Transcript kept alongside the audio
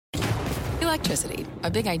Electricity,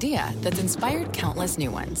 a big idea that's inspired countless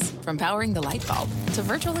new ones. From powering the light bulb to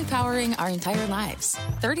virtually powering our entire lives.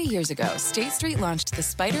 30 years ago, State Street launched the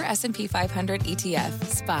Spider S&P 500 ETF,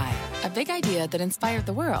 SPY. A big idea that inspired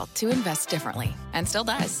the world to invest differently. And still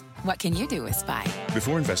does. What can you do with SPY?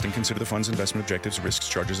 Before investing, consider the fund's investment objectives, risks,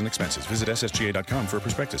 charges, and expenses. Visit ssga.com for a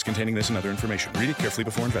prospectus containing this and other information. Read it carefully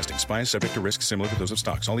before investing. SPY is subject to risks similar to those of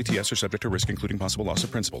stocks. All ETFs are subject to risk, including possible loss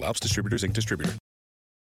of principal. Alps Distributors, Inc. Distributor.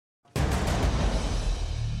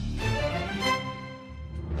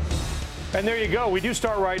 And there you go. We do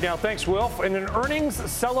start right now. Thanks, Wilf. In an earnings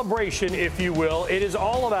celebration, if you will, it is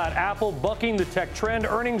all about Apple bucking the tech trend.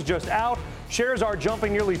 Earnings just out. Shares are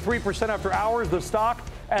jumping nearly 3% after hours. The stock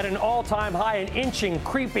at an all-time high and inching,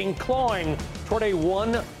 creeping, clawing toward a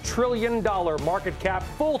 $1 trillion market cap.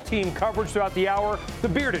 Full team coverage throughout the hour. The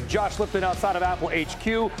bearded Josh Lipton outside of Apple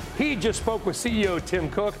HQ. He just spoke with CEO Tim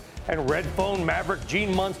Cook and Red Phone Maverick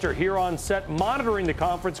Gene Munster here on set monitoring the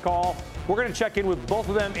conference call. We're going to check in with both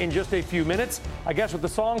of them in just a few minutes. I guess with the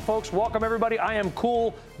song, folks, welcome everybody. I am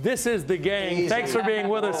cool. This is the gang. Easy. Thanks for being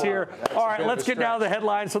with us here. All right, let's get down to the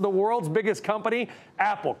headlines. So the world's biggest company,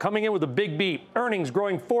 Apple, coming in with a big beat. Earnings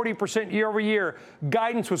growing 40% year over year.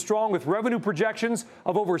 Guidance was strong with revenue projections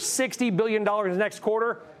of over $60 billion next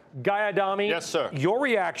quarter. Guy Adami, yes, sir. Your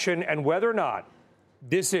reaction and whether or not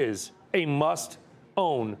this is a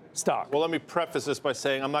must-own stock. Well, let me preface this by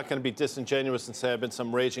saying I'm not going to be disingenuous and say I've been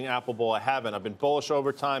some raging Apple bull. I haven't. I've been bullish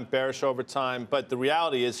over time, bearish over time. But the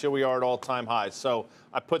reality is here we are at all-time highs. So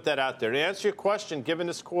I put that out there. To answer your question, given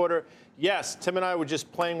this quarter, yes, Tim and I were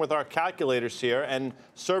just playing with our calculators here. And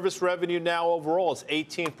service revenue now overall is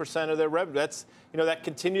 18% of their revenue. That's, that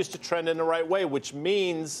continues to trend in the right way, which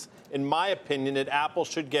means, in my opinion, that Apple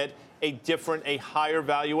should get a higher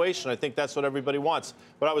valuation. I think that's what everybody wants.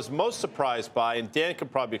 What I was most surprised by, and Dan can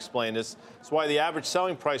probably explain this, is why the average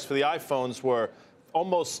selling price for the iPhones were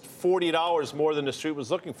almost $40 more than the street was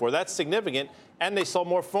looking for. That's significant, and they sold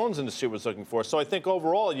more phones than the street was looking for. So I think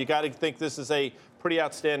overall, you got to think this is a pretty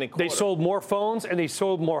outstanding quarter. They sold more phones, and they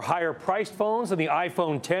sold more higher-priced phones than the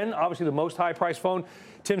iPhone 10, obviously the most high-priced phone.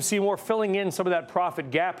 Tim Seymour filling in some of that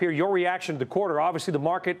profit gap here. Your reaction to the quarter, obviously the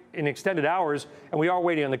market in extended hours, and we are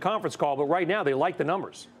waiting on the conference call, but right now they like the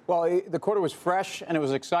numbers. Well, the quarter was fresh and it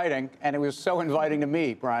was exciting and it was so inviting to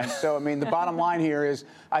me, Brian. So, the bottom line here is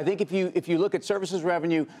I think if you look at services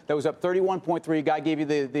revenue, that was up 31.3. Guy gave you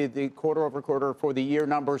the quarter over quarter for the year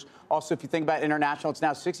numbers. Also, if you think about international, it's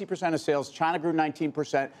now 60% of sales. China grew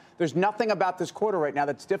 19%. There's nothing about this quarter right now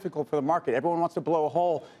that's difficult for the market. Everyone wants to blow a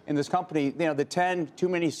hole in this company. The 10, too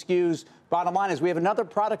many SKUs. Bottom line is we have another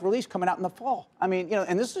product release coming out in the fall.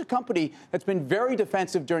 And this is a company that's been very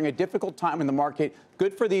defensive during a difficult time in the market.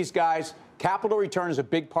 Good for these guys. Capital return is a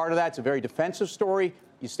big part of that. It's a very defensive story.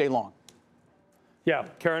 You stay long. Yeah,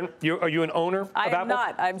 Karen, are you an owner of Apple? I am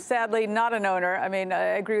not. I'm sadly not an owner. I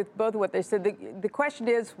agree with both of what they said. The question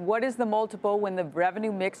is, what is the multiple when the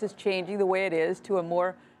revenue mix is changing the way it is to a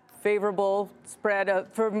more favorable spread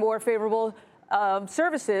for more favorable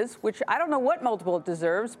services, which I don't know what multiple it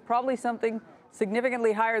deserves, probably something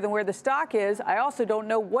significantly higher than where the stock is. I also don't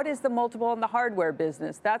know what is the multiple in the hardware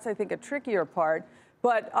business. That's, I think, a trickier part.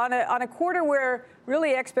 But on a quarter where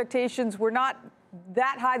really expectations were not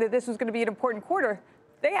that high that this was going to be an important quarter,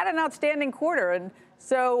 they had an outstanding quarter. And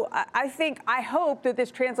so I hope that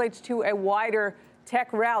this translates to a wider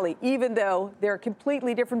tech rally, even though they're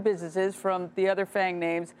completely different businesses from the other FANG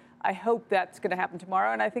names. I hope that's going to happen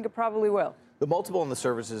tomorrow, and I think it probably will. The multiple in the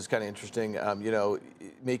services is kind of interesting,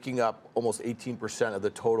 making up almost 18% of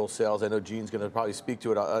the total sales. I know Gene's going to probably speak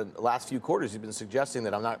to it. Last few quarters, he's been suggesting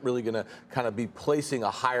that I'm not really going to kind of be placing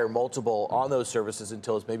a higher multiple on those services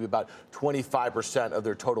until it's maybe about 25% of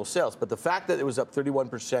their total sales. But the fact that it was up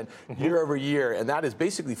 31% year over year, and that is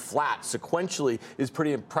basically flat sequentially, is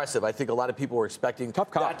pretty impressive. I think a lot of people were expecting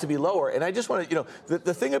that to be lower. And I just want to,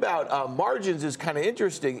 the thing about margins is kind of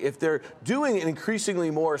interesting. If they're doing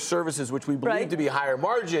increasingly more services, which we believe to be higher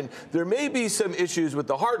margin, there may be some issues with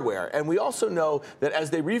the hardware. And we also know that as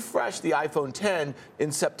they refresh the iPhone 10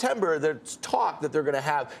 in September, there's talk that they're going to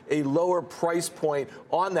have a lower price point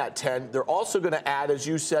on that 10. They're also going to add, as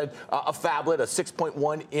you said, a phablet, a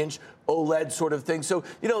 6.1-inch OLED sort of thing. So,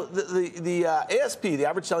 the ASP, the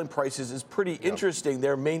average selling prices, is pretty interesting.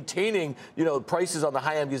 They're maintaining, prices on the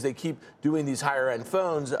high end because they keep doing these higher end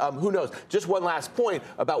phones. Who knows? Just one last point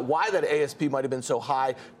about why that ASP might have been so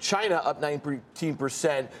high. China up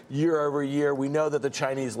 19% year over year. We know that the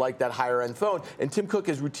Chinese like that higher end phone. And Tim Cook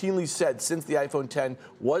has routinely said since the iPhone 10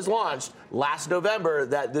 was launched last November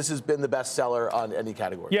that this has been the best seller on any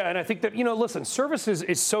category. Yeah, and I think that, listen, services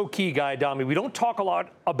is so key, Guy Adami. We don't talk a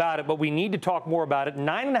lot about it, but we need to talk more about it.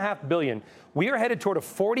 $9.5 billion. We are headed toward a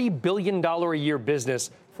 $40 billion a year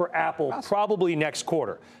business for Apple, probably next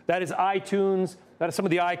quarter. That is iTunes. That is some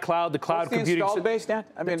of the iCloud, the cloud computing. The installed base, Dan?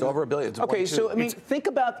 I mean, it's over $1 billion. Okay, so I mean, think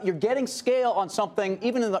about you're getting scale on something,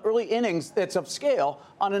 even in the early innings, that's of scale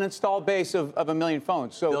on an installed base of 1 million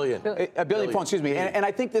phones. So a billion phones, excuse me. And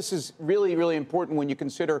I think this is really, really important when you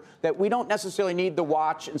consider that we don't necessarily need the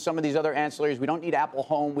watch and some of these other ancillaries. We don't need Apple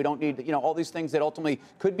Home. We don't need, all these things that ultimately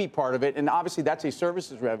could be part of it. And obviously, that's a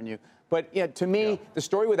services revenue. But to me, the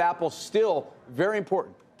story with Apple is still very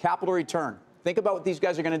important. Capital return. Think about what these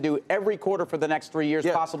guys are going to do every quarter for the next 3 years,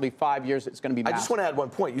 possibly 5 years. It's going to be massive. I just want to add one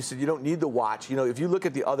point. You said you don't need the watch. If you look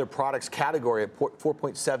at the other products category at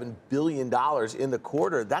 $4.7 billion in the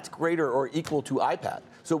quarter, that's greater or equal to iPad.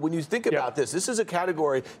 So when you think about this is a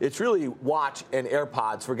category, it's really watch and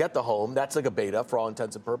AirPods. Forget the home. That's like a beta for all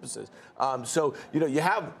intents and purposes. So you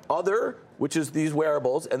have other, which is these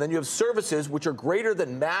wearables, and then you have services, which are greater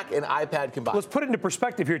than Mac and iPad combined. Let's put it into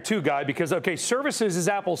perspective here, too, Guy, because, services is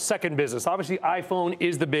Apple's second business. Obviously, iPhone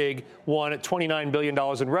is the big one at $29 billion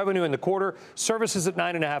in revenue in the quarter. Services at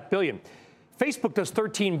 $9.5 billion. Facebook does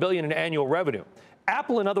 $13 billion in annual revenue.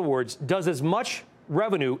 Apple, in other words, does as much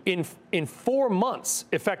revenue in 4 months,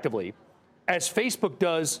 effectively, as Facebook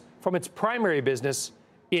does from its primary business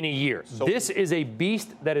in a year. So this is a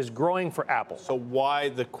beast that is growing for Apple. So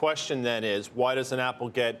the question then is, why doesn't Apple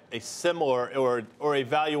get a similar or a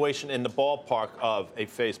valuation in the ballpark of a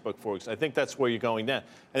Facebook, for example? I think that's where you're going then.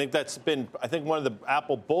 I think one of the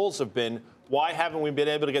Apple bulls have been, why haven't we been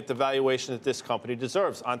able to get the valuation that this company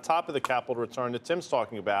deserves, on top of the capital return that Tim's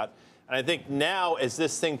talking about? And I think now, as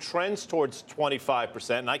this thing trends towards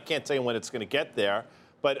 25%, and I can't tell you when it's going to get there,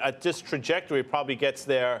 but at this trajectory, it probably gets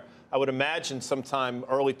there, I would imagine, sometime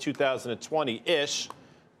early 2020-ish.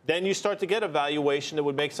 Then you start to get a valuation that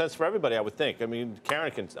would make sense for everybody, I would think. I mean,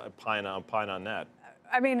 Karen can opine on that.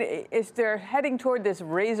 I mean, is they're heading toward this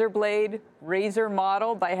razor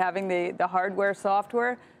model by having the hardware,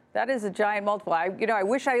 software? That is a giant multiple. I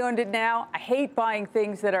wish I owned it now. I hate buying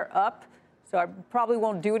things that are up. So I probably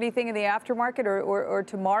won't do anything in the aftermarket or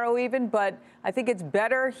tomorrow even, but I think it's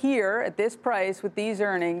better here at this price with these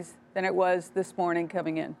earnings than it was this morning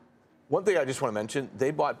coming in. One thing I just want to mention,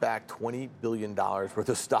 they bought back $20 billion worth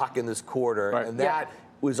of stock in this quarter, and that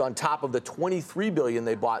was on top of the $23 billion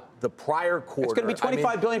they bought the prior quarter. It's going to be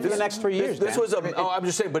 $25 billion for the next 3 years. I'm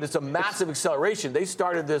just saying, but it's a massive acceleration. They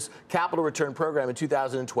started this capital return program in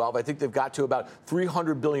 2012. I think they've got to about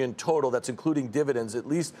 $300 billion total. That's including dividends. At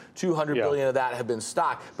least $200 billion of that have been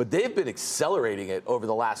stock. But they've been accelerating it over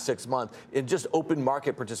the last 6 months in just open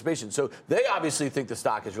market participation. So they obviously think the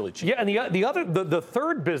stock is really cheap. Yeah, and the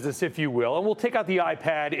third business, if you will, and we'll take out the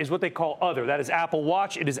iPad, is what they call other. That is Apple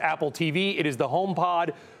Watch. It is Apple TV. It is the HomePod.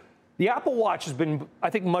 The Apple Watch has been, I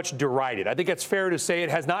think, much derided. I think it's fair to say it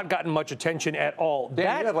has not gotten much attention at all.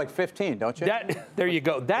 Dan, you have like 15, don't you? There you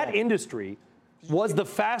go. That industry was the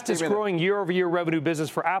fastest growing year-over-year revenue business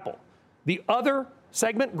for Apple. The other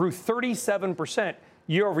segment grew 37%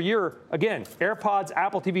 year-over-year. Again, AirPods,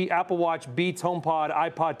 Apple TV, Apple Watch, Beats, HomePod,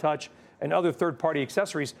 iPod Touch, and other third-party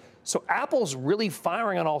accessories. So Apple's really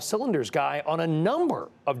firing on all cylinders, Guy, on a number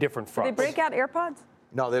of different fronts. Did they break out AirPods?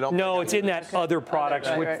 No, they don't. No, it's in that other products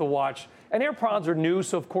with the watch. And AirPods are new,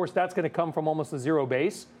 so of course that's going to come from almost a zero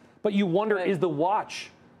base. But you wonder, is the watch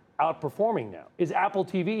outperforming now? Is Apple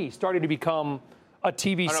TV starting to become a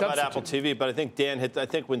TV substitute? I don't know about Apple TV, but I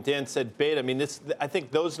think when Dan said beta, I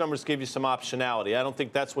think those numbers give you some optionality. I don't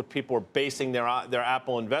think that's what people are basing their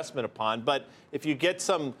Apple investment upon. But if you get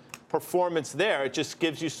some performance there, it just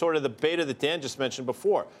gives you sort of the beta that Dan just mentioned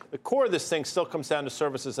before. The core of this thing still comes down to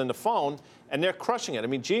services and the phone, and they're crushing it. I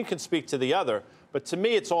mean, Gene can speak to the other, but to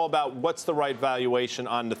me, it's all about what's the right valuation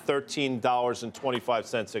on the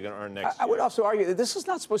 $13.25 they're going to earn next year. I would also argue that this is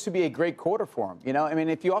not supposed to be a great quarter for them. I mean,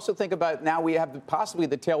 if you also think about now we have possibly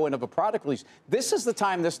the tailwind of a product release. This is the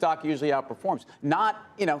time this stock usually outperforms,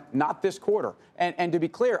 not this quarter. And to be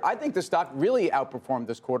clear, I think the stock really outperformed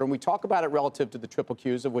this quarter. And we talk about it relative to the triple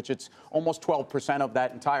Qs, of which it's almost 12% of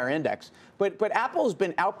that entire index. But Apple has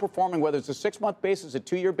been outperforming, whether it's a 6-month basis, a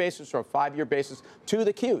 2-year basis, or a 5-year basis, to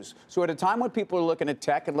the Qs. So at a time when people are looking at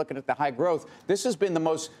tech and looking at the high growth, this has been the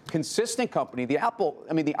most consistent company. The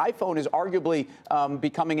iPhone is arguably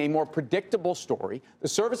becoming a more predictable story. The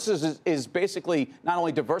services is basically not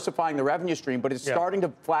only diversifying the revenue stream, but it's starting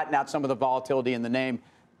to flatten out some of the volatility in the name.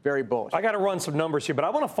 Very bullish. I got to run some numbers here, but I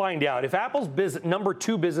want to find out if Apple's number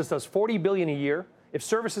 2 business does $40 billion a year, if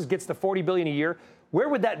services gets to $40 billion a year, where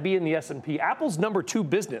would that be in the S&P? Apple's number 2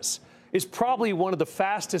 business is probably one of the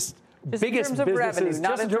fastest biggest businesses,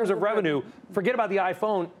 just in terms of revenue. Forget about the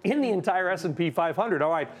iPhone, in the entire S&P 500. All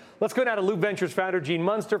right, let's go now to Loop Ventures founder Gene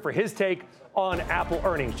Munster for his take on Apple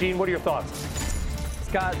earnings. Gene, what are your thoughts?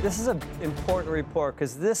 Scott, this is an important report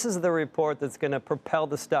because this is the report that's going to propel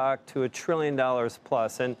the stock to $1 trillion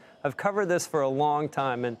plus. And I've covered this for a long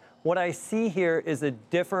time. And what I see here is a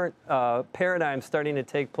different paradigm starting to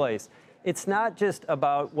take place. It's not just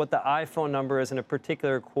about what the iPhone number is in a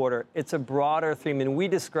particular quarter. It's a broader theme. And we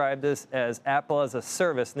describe this as Apple as a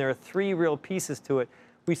service. And there are three real pieces to it.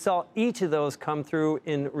 We saw each of those come through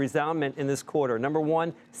in resoundment in this quarter. Number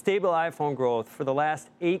one, stable iPhone growth for the last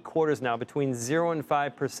 8 quarters now, between 0 and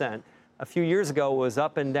 5%. A few years ago, it was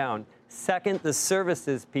up and down. Second, the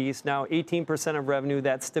services piece, now 18% of revenue,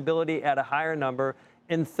 that stability at a higher number.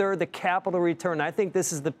 And third, the capital return. I think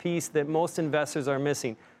this is the piece that most investors are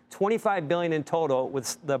missing. $25 billion in total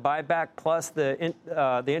with the buyback plus the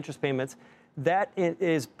interest payments. That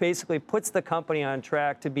is basically puts the company on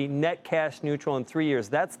track to be net cash neutral in 3 years.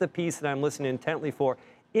 That's the piece that I'm listening intently for.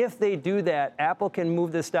 If they do that, Apple can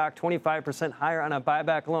move the stock 25% higher on a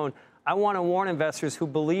buyback alone. I want to warn investors who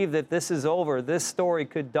believe that this is over. This story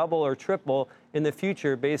could double or triple in the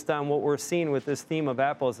future based on what we're seeing with this theme of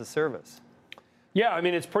Apple as a service. Yeah, I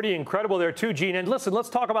mean, it's pretty incredible there, too, Gene. And listen, let's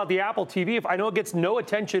talk about the Apple TV. If I know it gets no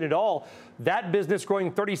attention at all, that business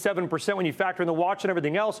growing 37% when you factor in the watch and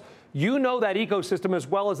everything else, you know that ecosystem as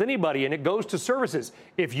well as anybody, and it goes to services.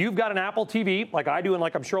 If you've got an Apple TV, like I do, and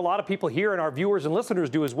like I'm sure a lot of people here and our viewers and listeners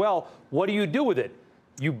do as well, what do you do with it?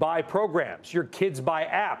 You buy programs. Your kids buy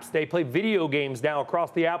apps. They play video games now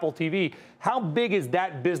across the Apple TV. How big is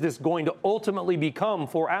that business going to ultimately become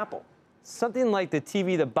for Apple? Something like the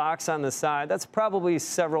TV, the box on the side, that's probably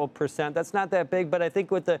several percent. That's not that big, but I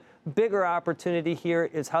think what the bigger opportunity here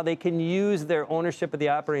is how they can use their ownership of the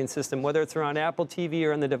operating system, whether it's around Apple TV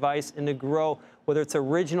or on the device, and to grow, whether it's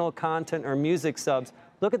original content or music subs.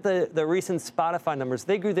 Look at the recent Spotify numbers.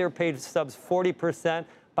 They grew their paid subs 40%.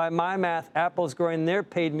 By my math, Apple's growing their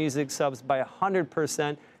paid music subs by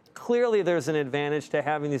 100%. Clearly, there's an advantage to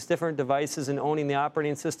having these different devices and owning the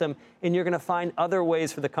operating system, and you're going to find other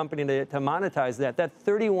ways for the company to monetize that. That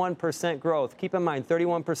 31% growth, keep in mind,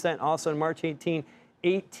 31% also in March 18,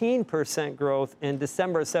 18% growth in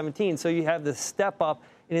December 17. So you have the step up,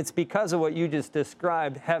 and it's because of what you just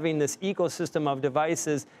described, having this ecosystem of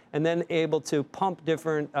devices and then able to pump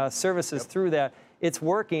different services through that. It's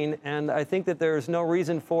working, and I think that there's no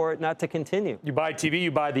reason for it not to continue. You buy TV,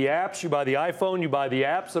 you buy the apps, you buy the iPhone, you buy the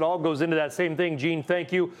apps. It all goes into that same thing. Gene,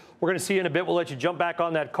 thank you. We're going to see you in a bit. We'll let you jump back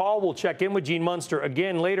on that call. We'll check in with Gene Munster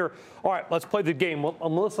again later. All right, let's play the game. Well,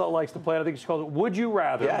 Melissa likes to play it. I think she calls it Would You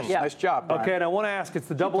Rather. Yes, nice job, Brian. Okay, and I want to ask, it's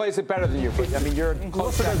the double... She plays it better than you, but I mean, you're...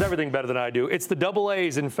 Melissa does everything better than I do. It's the double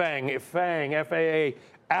A's in FANG, F-A-A.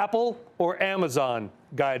 Apple or Amazon,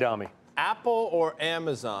 Guy Adami? Apple or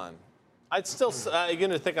Amazon? I'd still. You're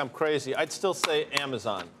going to think I'm crazy. I'd still say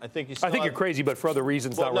Amazon. I think you. I think you're crazy, but for other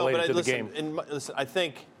reasons not related to the game. Listen, I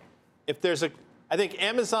think if there's a, I think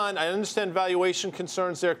Amazon. I understand valuation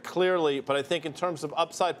concerns there clearly, but I think in terms of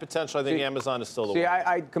upside potential, I think Amazon is still the one.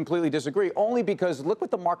 I completely disagree. Only because look what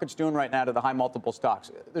the market's doing right now to the high multiple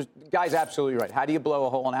stocks. Guy's absolutely right. How do you blow a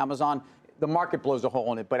hole in Amazon? The market blows a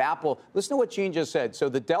hole in it. But Apple, listen to what Gene just said. So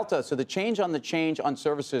the delta, the change on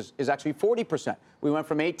services is actually 40%. We went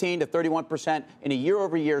from 18 to 31% in a year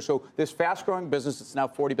over year. So this fast-growing business, it's now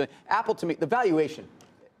 40 billion. Apple, to me, the valuation,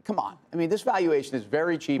 come on. I mean, this valuation is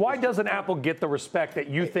very cheap. Why doesn't Apple get the respect that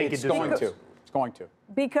you think it deserves? It's going to.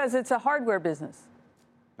 Because it's a hardware business.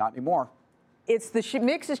 Not anymore. It's the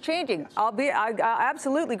mix is changing. Yes. I'll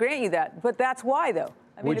absolutely grant you that. But that's why, though.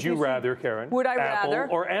 I mean, would you rather, Karen? Would I Apple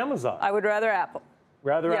rather? Or Amazon? I would rather Apple.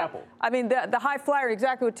 Rather Apple. I mean, the high flyer,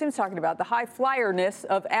 exactly what Tim's talking about, the high flyerness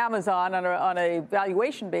of Amazon on a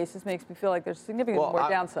valuation basis makes me feel like there's significantly more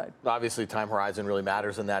downside. Obviously, time horizon really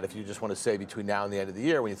matters in that. If you just want to say between now and the end of the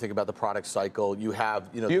year, when you think about the product cycle, you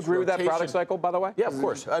have, Do you agree with that product cycle, by the way? Yeah, of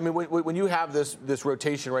course. I mean, when you have this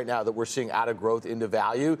rotation right now that we're seeing out of growth into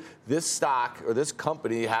value, this stock or this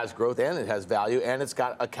company has growth and it has value and it's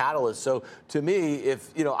got a catalyst. So to me, if,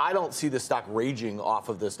 I don't see the stock raging off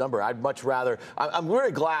of this number. I'd much rather, I'm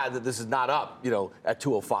very glad that this is not up, at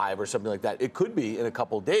 205 or something like that. It could be in a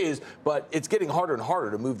couple of days, but it's getting harder and harder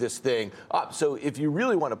to move this thing up. So if you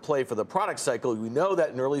really want to play for the product cycle, we know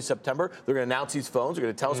that in early September, they're going to announce these phones. They're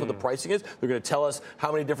going to tell us what the pricing is. They're going to tell us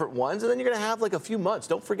how many different ones, and then you're going to have like a few months.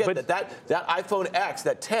 Don't forget that iPhone X,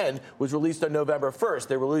 that 10, was released on November 1st.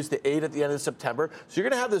 They released the 8 at the end of September. So you're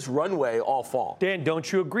going to have this runway all fall. Dan, don't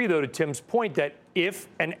you agree, though, to Tim's point that if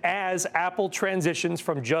and as Apple transitions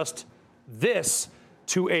from just this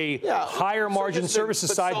to a higher margin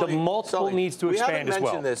services side, the multiple needs to expand as well. We haven't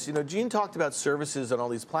mentioned this. You know, Gene talked about services on all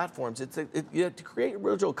these platforms. You have to create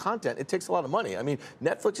original content. It takes a lot of money. I mean,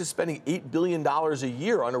 Netflix is spending $8 billion a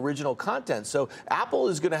year on original content. So Apple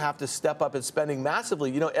is going to have to step up its spending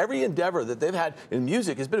massively. You know, every endeavor that they've had in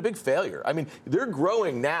music has been a big failure. I mean, they're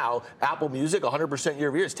growing now, Apple Music, 100% year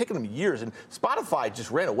over year. It's taken them years. And Spotify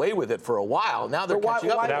just ran away with it for a while. Now they're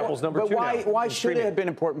catching up. But Apple's number 2 now. Why should it have been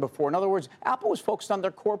important before? In other words, Apple was focused on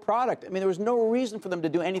their core product. I mean, there was no reason for them to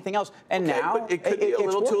do anything else. And now but it could be a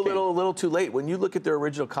little too late. When you look at their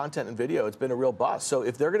original content and video, it's been a real bust. So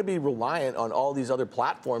if they're going to be reliant on all these other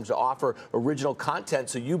platforms to offer original content,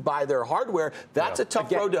 so you buy their hardware, that's a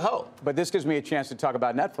tough road to hoe. But this gives me a chance to talk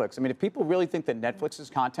about Netflix. I mean, if people really think that Netflix's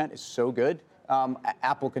content is so good,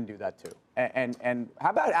 Apple can do that too. And how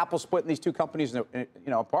about Apple splitting these two companies,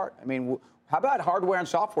 apart? I mean, how about hardware and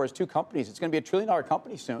software as two companies? It's going to be $1 trillion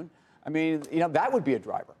company soon. I mean, that would be a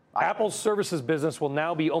driver. Apple's services business will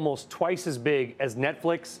now be almost twice as big as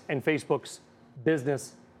Netflix and Facebook's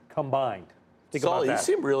business combined. Think about that. You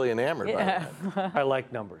seem really enamored by that. I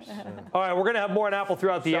like numbers. All right, we're going to have more on Apple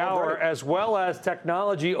throughout the hour, as well as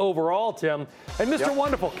technology overall, Tim. And Mr.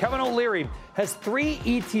 Wonderful, Kevin O'Leary, has 3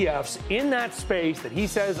 ETFs in that space that he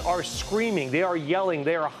says are screaming. They are yelling.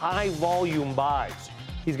 They are high-volume buys.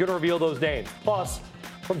 He's going to reveal those names. Plus,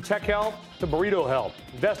 from tech health to burrito health,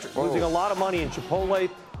 investors losing a lot of money in Chipotle,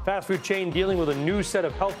 fast food chain dealing with a new set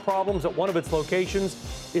of health problems at one of its locations.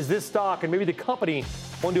 Is this stock and maybe the company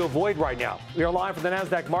one to avoid right now? We are live from the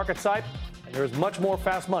NASDAQ market site, and there is much more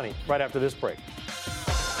fast money right after this break.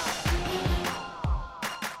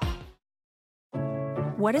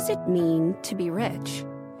 What does it mean to be rich?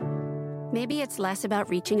 Maybe it's less about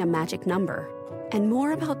reaching a magic number and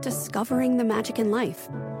more about discovering the magic in life.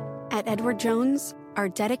 At Edward Jones, our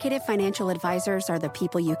dedicated financial advisors are the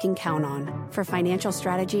people you can count on for financial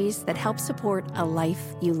strategies that help support a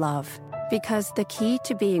life you love. Because the key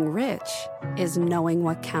to being rich is knowing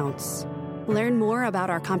what counts. Learn more about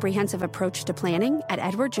our comprehensive approach to planning at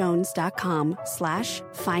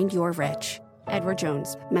edwardjones.com/findyourrich. Edward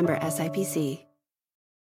Jones, member SIPC.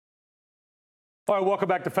 All right, welcome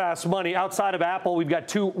back to Fast Money. Outside of Apple, we've got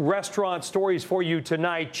 2 restaurant stories for you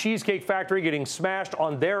tonight. Cheesecake Factory getting smashed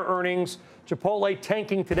on their earnings. Chipotle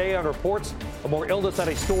tanking today on reports of more illness at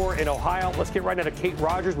a store in Ohio. Let's get right into Kate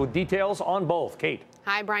Rogers with details on both. Kate.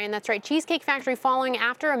 Hi, Brian. That's right. Cheesecake Factory falling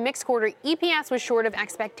after a mixed quarter. EPS was short of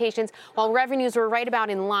expectations, while revenues were right about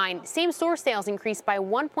in line. Same-store sales increased by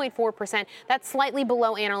 1.4%. That's slightly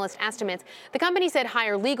below analyst estimates. The company said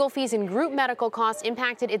higher legal fees and group medical costs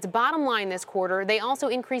impacted its bottom line this quarter. They also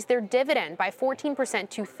increased their dividend by 14%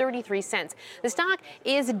 to 33 cents. The stock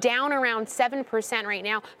is down around 7% right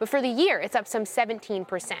now, but for the year, it's up some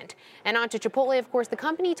 17%. And on to Chipotle, of course. The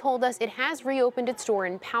company told us it has reopened its store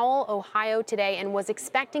in Powell, Ohio today and was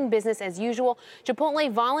expecting business as usual. Chipotle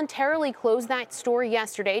voluntarily closed that store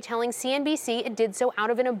yesterday, telling CNBC it did so out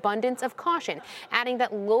of an abundance of caution, adding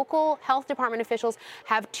that local health department officials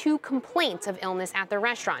have 2 complaints of illness at the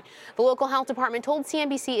restaurant. The local health department told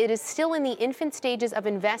CNBC it is still in the infant stages of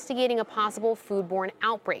investigating a possible foodborne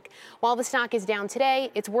outbreak. While the stock is down today,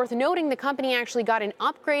 it's worth noting the company actually got an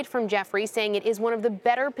upgrade from Jefferies, saying it is one of the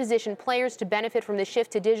better positioned players to benefit from the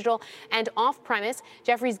shift to digital and off-premise.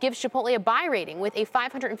 Jefferies gives Chipotle a buy rating with a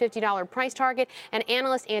 $550 price target, and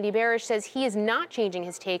analyst Andy Barish says he is not changing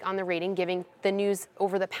his take on the rating, giving the news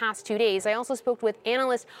over the past 2 days. I also spoke with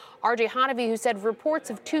analyst RJ Hanavi, who said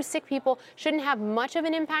reports of 2 sick people shouldn't have much of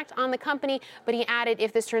an impact on the company, but he added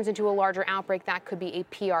if this turns into a larger outbreak, that could be a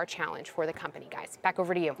PR challenge for the company. Guys, back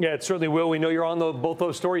over to you. Yeah, it certainly will. We know you're on both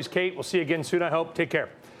those stories, Kate. We'll see you again soon, I hope. Take care.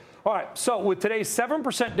 All right, so with today's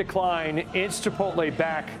 7% decline, it's Chipotle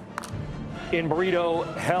back in burrito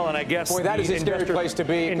hell, and I guess that is a scary place to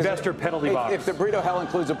be. Investor penalty box. If the burrito hell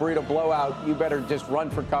includes a burrito blowout, you better just run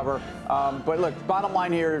for cover. But look, bottom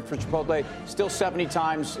line here for Chipotle, still 70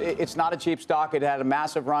 times. It's not a cheap stock. It had a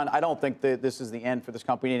massive run. I don't think that this is the end for this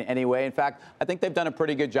company in any way. In fact, I think they've done a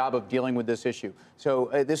pretty good job of dealing with this issue. So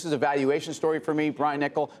this is a valuation story for me. Brian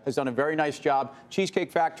Niccol has done a very nice job.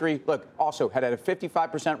 Cheesecake Factory, look, also had a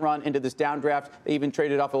 55% run into this downdraft. They even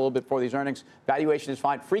traded up a little bit for these earnings. Valuation is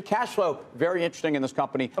fine. Free cash flow, very interesting in this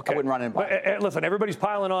company. Okay. I wouldn't run in and buy. Listen, everybody's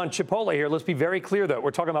piling on Chipotle here. Let's be very clear, though.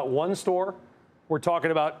 We're talking about one store. We're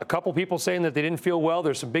talking about a couple people saying that they didn't feel well.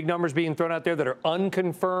 There's some big numbers being thrown out there that are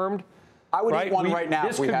unconfirmed. I would eat one right now.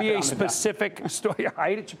 This could be a specific story. I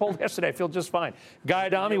ate at Chipotle yesterday. I feel just fine. Guy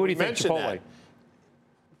Adami, what do you think, Chipotle?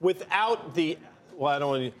 Without the, well, I don't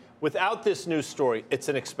want to, Without this news story, it's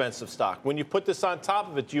an expensive stock. When you put this on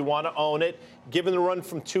top of it, do you want to own it, given the run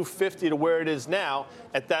from 250 to where it is now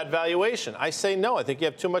at that valuation? I say no. I think you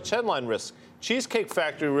have too much headline risk. Cheesecake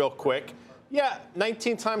Factory, real quick. Yeah,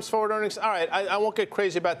 19 times forward earnings. All right, I won't get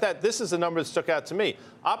crazy about that. This is a number that stuck out to me.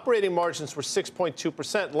 Operating margins were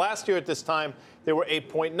 6.2%. Last year at this time, they were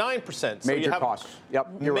 8.9%. So major costs. Yep,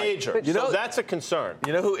 you're major. Right. So that's a concern.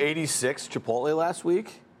 You know who 86 Chipotle last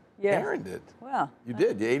week? Yeah. Aaron did. Well, you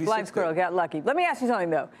did. You 86. Blind squirrel got lucky. Let me ask you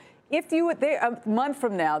something, though. If you a month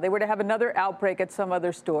from now, they were to have another outbreak at some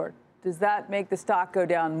other store, does that make the stock go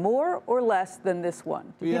down more or less than this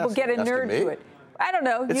one? Do people get inured to it? I don't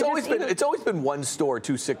know. It's always been one store,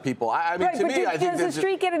 two sick people. I mean, right, to me, I think does the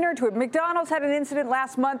street get inured to it? McDonald's had an incident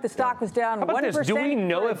last month. The stock was down 1%. How about this? Do we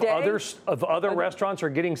know if other restaurants are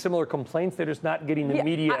getting similar complaints? They're just not getting the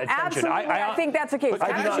media attention. Absolutely, I think that's the case.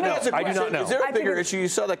 I do not know. I do not know. Is there a bigger issue? You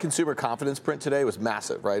saw that consumer confidence print today was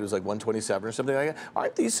massive, right? It was like 127 or something like that.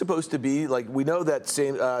 Aren't these supposed to be like? We know that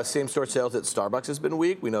same store sales at Starbucks has been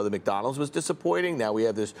weak. We know that McDonald's was disappointing. Now we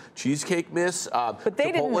have this cheesecake miss. But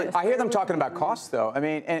they didn't miss. I hear them talking about costs, though. I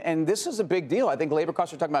mean, and this is a big deal. I think labor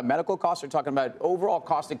costs are talking about medical costs. They're talking about overall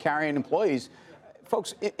cost of carrying employees.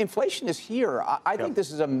 Folks, inflation is here. I think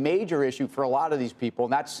this is a major issue for a lot of these people,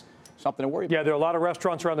 and that's something to worry about. Yeah, there are a lot of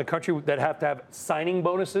restaurants around the country that have to have signing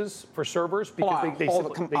bonuses for servers because they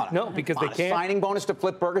can't. Signing bonus to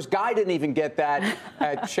flip burgers. Guy didn't even get that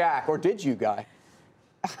at Shack, or did you, Guy?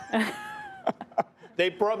 They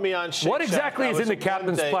brought me on Shake What exactly Shack. is in the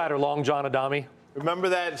captain's platter, Long John Adami? Remember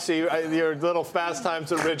that? See, your little fast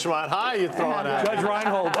times at Ridgemont High you throwing out. Judge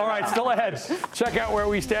Reinhold. All right, still ahead. Check out where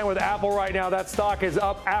we stand with Apple right now. That stock is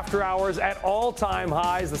up after hours at all-time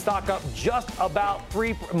highs. The stock up just about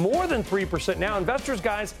more than 3% now. Investors,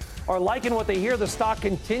 guys, are liking what they hear. The stock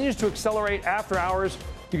continues to accelerate after hours.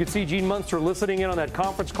 You can see Gene Munster listening in on that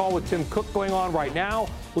conference call with Tim Cook going on right now.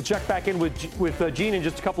 We'll check back in with Gene in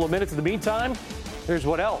just a couple of minutes. In the meantime, here's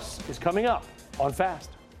what else is coming up on Fast.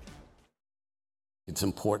 It's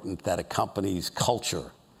important that a company's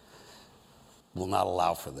culture will not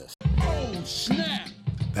allow for this. Oh, snap!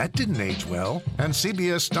 That didn't age well, and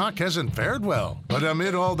CBS stock hasn't fared well. But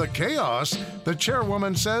amid all the chaos, the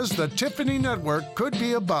chairwoman says the Tiffany Network could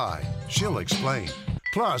be a buy. She'll explain.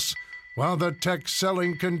 Plus, while the tech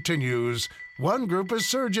selling continues, one group is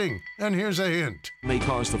surging, and here's a hint. May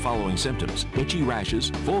cause the following symptoms: itchy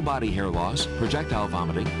rashes, full body hair loss, projectile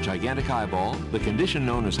vomiting, gigantic eyeball, the condition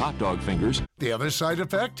known as hot dog fingers. The other side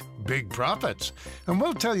effect? Big profits. And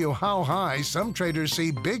we'll tell you how high some traders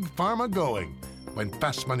see Big Pharma going when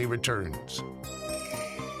Fast Money returns.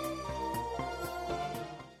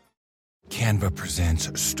 Canva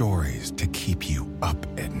presents stories to keep you up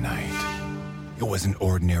at night. It was an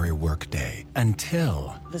ordinary workday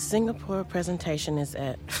until the Singapore presentation is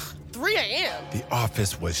at 3 a.m. The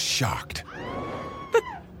office was shocked. But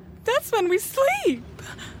that's when we sleep.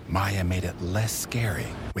 Maya made it less scary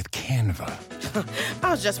with Canva.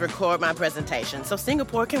 I'll just record my presentation so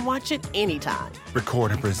Singapore can watch it anytime.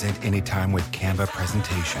 Record and present anytime with Canva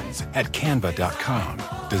presentations at canva.com.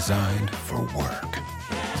 Designed for work.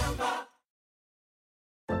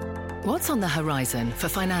 What's on the horizon for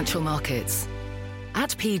financial markets?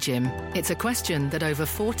 At PGIM, it's a question that over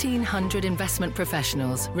 1,400 investment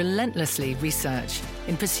professionals relentlessly research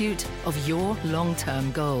in pursuit of your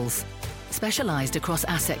long-term goals. Specialized across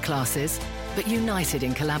asset classes, but united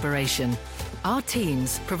in collaboration, our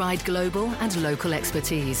teams provide global and local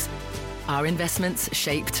expertise. Our investments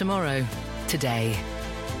shape tomorrow, today.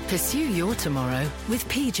 Pursue your tomorrow with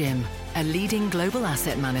PGIM, a leading global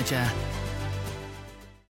asset manager.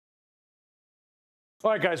 All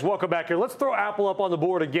right, guys, welcome back here. Let's throw Apple up on the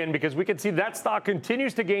board again because we can see that stock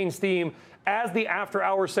continues to gain steam as the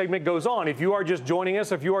after-hours segment goes on. If you are just joining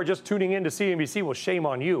us, if you are just tuning in to CNBC, well, shame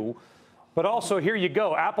on you. But also, here you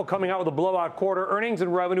go. Apple coming out with a blowout quarter. Earnings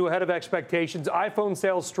and revenue ahead of expectations. iPhone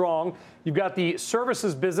sales strong. You've got the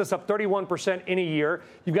services business up 31% in a year.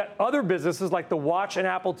 You've got other businesses like the Watch and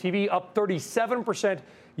Apple TV up 37%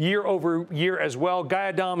 year over year as well. Guy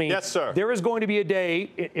Adami. Yes, sir. There is going to be a day,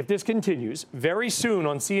 if this continues, very soon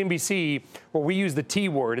on CNBC where we use the T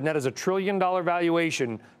word, and that is $1 trillion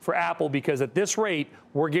valuation for Apple because at this rate,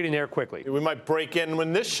 we're getting there quickly. We might break in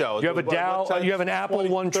when this show. You have a Dow, you have an Apple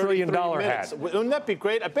 $1 trillion hat. Wouldn't that be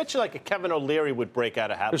great? I bet you like a Kevin O'Leary would break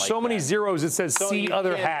out a hat. There's like so many that. zeros. It says see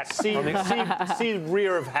other hat. See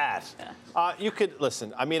rear of hat. You could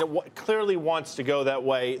listen. I mean, it clearly wants to go that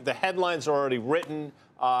way. The headlines are already written.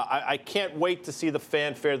 I can't wait to see the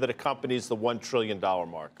fanfare that accompanies the $1 trillion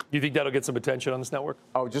mark. You think that'll get some attention on this network?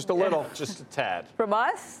 Oh, just a little. Just a tad. From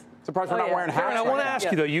us? Surprised we're not wearing hats. Karen, I want to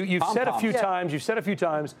ask you, though. You've said a few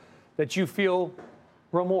times, that you feel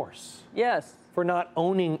remorse. Yes. For not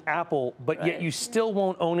owning Apple, but yet you still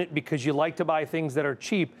won't own it because you like to buy things that are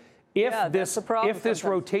cheap. If this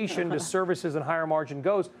rotation to services and higher margin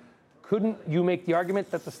goes, couldn't you make the argument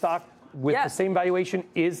that the stock with the same valuation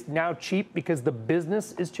is now cheap because the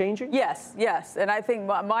business is changing? Yes. And I think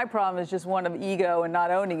my problem is just one of ego and not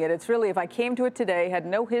owning it. It's really, if I came to it today, had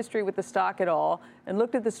no history with the stock at all, and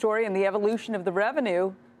looked at the story and the evolution of the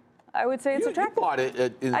revenue, I would say it's attractive. You bought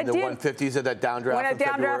it in the 150s at that downdraft in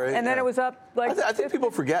February. And then it was up like I think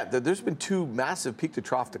people forget that there's been two massive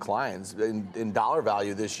peak-to-trough declines in dollar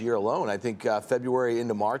value this year alone. I think February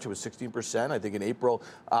into March, it was 16%. I think in April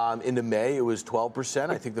into May, it was 12%.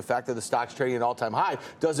 I think the fact that the stock's trading at an all-time high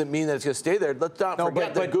doesn't mean that it's going to stay there. Let's not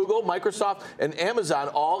forget that Google, Microsoft, and Amazon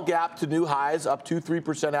all gapped to new highs, up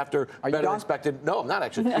 2-3% after better than expected. No, I'm not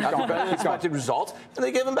actually. After better than expected results, and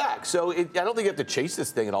they gave them back. So I don't think you have to chase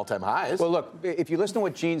this thing at all-time highs. Well, look, if you listen to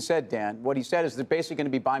what Gene said, Dan, what he said is they're basically going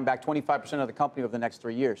to be buying back 25% of the company over the next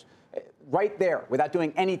 3 years. Right there, without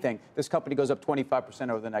doing anything, this company goes up 25%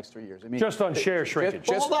 over the next 3 years. I mean, just on share shrinkage.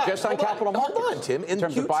 Just on capital markets. Hold on, Tim. In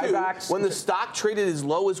terms Q2, of buybacks, when the stock traded as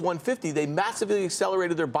low as 150, they massively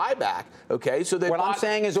accelerated their buyback. Okay, so they what I'm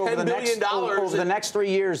saying is over the next 3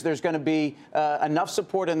 years, there's going to be enough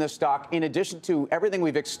support in this stock, in addition to everything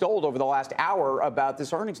we've extolled over the last hour about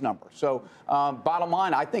this earnings number. So, bottom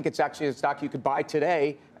line, I think it's actually a stock you could buy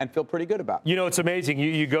today and feel pretty good about. You know, it's amazing.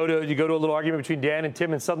 You go to a little argument between Dan and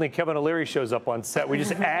Tim, and suddenly Kevin O'Leary shows up on set. We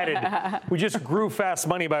just grew fast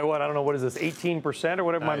money by what? I don't know, what is this, 18% or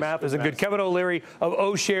whatever? Nice. My math isn't good. Kevin O'Leary of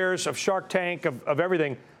O Shares, of Shark Tank, of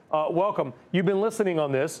everything. Welcome. You've been listening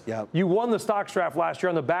on this. Yeah. You won the stocks draft last year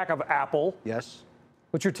on the back of Apple. Yes.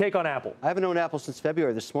 What's your take on Apple? I haven't owned Apple since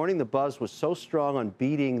February. This morning, the buzz was so strong on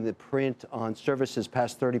beating the print on services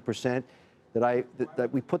past 30%. That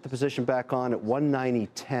we put the position back on at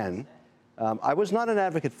 190.10. I was not an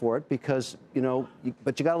advocate for it because,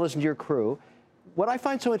 but you got to listen to your crew. What I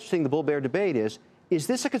find so interesting, the bull-bear debate is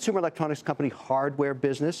this a consumer electronics company hardware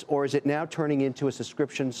business, or is it now turning into a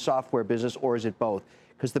subscription software business, or is it both?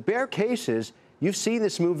 Because the bear case is, you've seen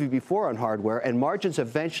this movie before on hardware, and margins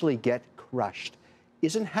eventually get crushed.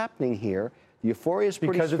 Isn't happening here. The euphoria is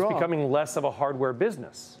pretty strong. Because it's becoming less of a hardware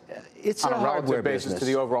business. It's on a hardware basis to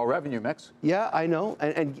the overall revenue mix. Yeah, I know,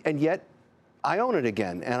 and yet I own it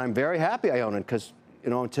again, and I'm very happy I own it because,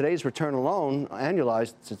 on today's return alone,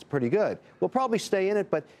 annualized, it's pretty good. We'll probably stay in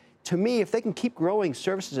it, but to me, if they can keep growing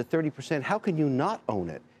services at 30%, how can you not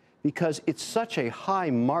own it? Because it's such a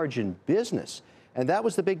high margin business. And that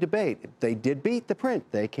was the big debate. They did beat the print.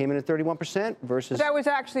 They came in at 31% versus. But that was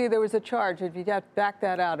actually, there was a charge. If you back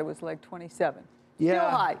that out, it was like 27. Yeah. Still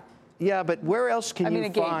high. Yeah, but where else can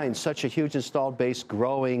you find such a huge installed base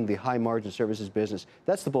growing the high margin services business?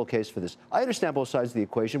 That's the bull case for this. I understand both sides of the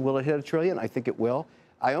equation. Will it hit $1 trillion? I think it will.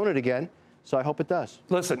 I own it again, so I hope it does.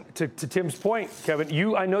 Listen, to Tim's point, Kevin,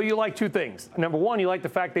 I know you like two things. Number one, you like the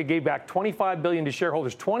fact they gave back $25 billion to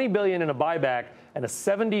shareholders, $20 billion in a buyback, and a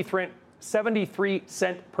 73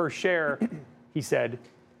 cent per share, he said,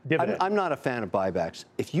 dividend. I'm not a fan of buybacks.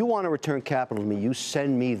 If you want to return capital to me, you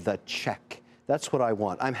send me the check. That's what I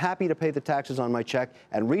want. I'm happy to pay the taxes on my check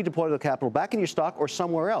and redeploy the capital back in your stock or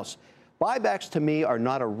somewhere else. Buybacks to me are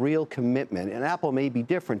not a real commitment, and Apple may be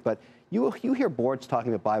different, but you hear boards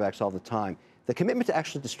talking about buybacks all the time. The commitment to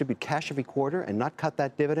actually distribute cash every quarter and not cut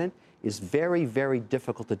that dividend is very, very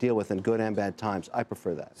difficult to deal with in good and bad times. I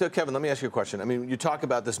prefer that. So, Kevin, let me ask you a question. I mean, you talk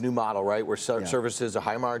about this new model, right, where services, a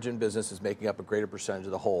high-margin business is making up a greater percentage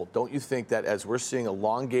of the whole. Don't you think that as we're seeing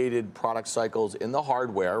elongated product cycles in the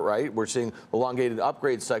hardware, right, we're seeing elongated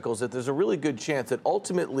upgrade cycles, that there's a really good chance that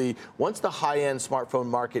ultimately, once the high-end smartphone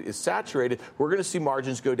market is saturated, we're going to see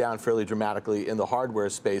margins go down fairly dramatically in the hardware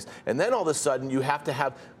space. And then all of a sudden, you have to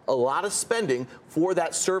have a lot of spending for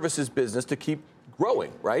that services business to keep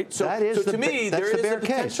growing, right? So to me, there is a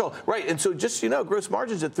potential. Right, and so just, gross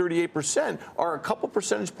margins at 38% are a couple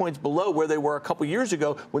percentage points below where they were a couple years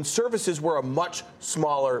ago when services were a much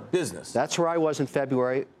smaller business. That's where I was in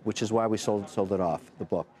February, which is why we sold it off, the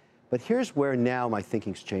book. But here's where now my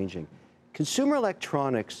thinking's changing. Consumer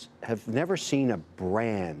electronics have never seen a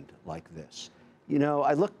brand like this.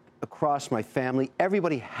 I look across my family,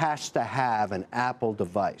 everybody has to have an Apple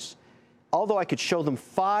device. Although I could show them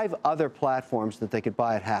 5 other platforms that they could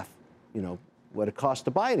buy at half, what it costs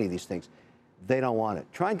to buy any of these things. They don't want it.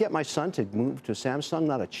 Try and get my son to move to Samsung,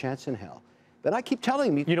 not a chance in hell. But I keep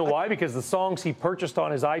telling him. You know why? Because the songs he purchased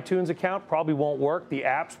on his iTunes account probably won't work. The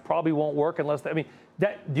apps probably won't work unless,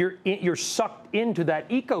 you're sucked into that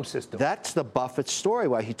ecosystem. That's the Buffett story,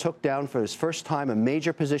 why he took down for his first time a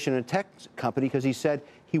major position in a tech company because he said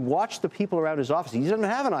He watched the people around his office. He doesn't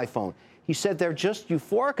have an iPhone. He said they're just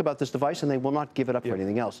euphoric about this device and they will not give it up for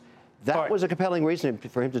anything else. That was a compelling reason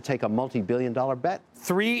for him to take a multi-billion-dollar bet.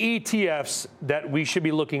 3 ETFs that we should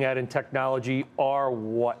be looking at in technology are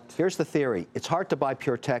what? Here's the theory. It's hard to buy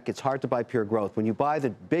pure tech. It's hard to buy pure growth. When you buy the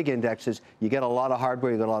big indexes, you get a lot of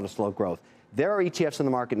hardware, you get a lot of slow growth. There are ETFs in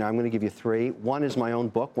the market now. I'm going to give you 3. One is my own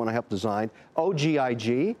book, one I helped design,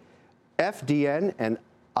 OGIG, FDN, and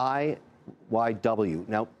IYW.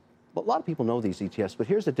 Now, a lot of people know these ETFs, but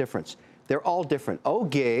here's the difference. They're all different.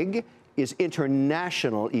 OGIG is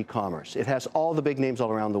international e-commerce. It has all the big names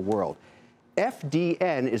all around the world.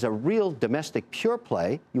 FDN is a real domestic pure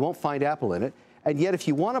play. You won't find Apple in it. And yet, if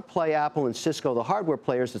you want to play Apple and Cisco, the hardware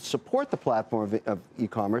players that support the platform of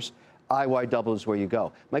e-commerce, IYW is where you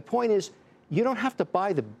go. My point is, you don't have to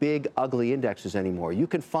buy the big, ugly indexes anymore. You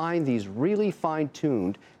can find these really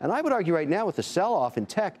fine-tuned. And I would argue right now with the sell-off in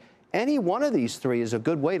tech, any one of these 3 is a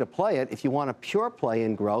good way to play it if you want a pure play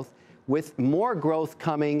in growth, with more growth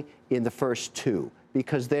coming in the first 2,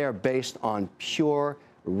 because they are based on pure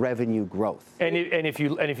revenue growth. And if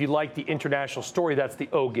you like the international story, that's the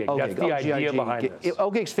OGIG. That's the idea behind this.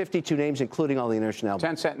 OGIG's 52 names, including all the international.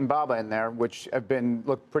 Tencent and Baba in there, which have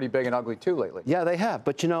looked pretty big and ugly too lately. Yeah, they have.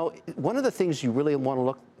 But you know, one of the things you really want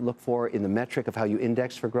to look for in the metric of how you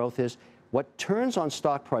index for growth is what turns on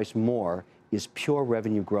stock price more is pure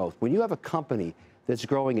revenue growth. When you have a company that's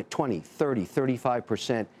growing at 20, 30,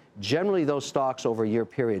 35%, generally those stocks over a year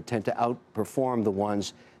period tend to outperform the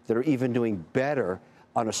ones that are even doing better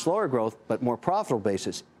on a slower growth but more profitable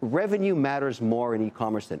basis. Revenue matters more in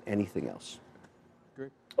e-commerce than anything else.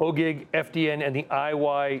 OGIG, FDN, and the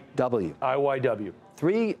IYW.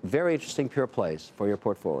 3 very interesting pure plays for your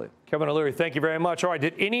portfolio. Kevin O'Leary, thank you very much. All right,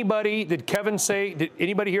 did Kevin say, did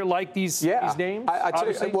anybody here like these names?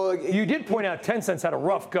 You did point out Tencent's had a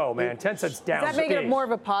rough go, man. Tencent's down. Does that make it more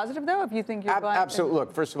of a positive, though, if you think you're buying? Absolutely.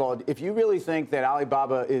 Look, first of all, if you really think that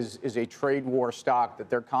Alibaba is a trade war stock, that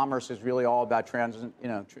their commerce is really all about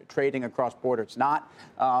trading across border, it's not.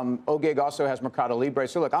 OGIG also has Mercado Libre.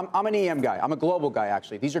 So, look, I'm an EM guy. I'm a global guy,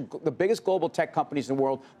 actually. These are the biggest global tech companies in the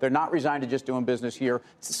world. They're not resigned to just doing business here.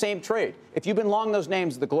 It's the same trade. If you've been long those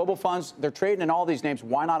names, the global funds, they're trading in all these names.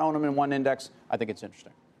 Why not own them in one index? I think it's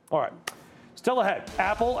interesting. All right. Still ahead.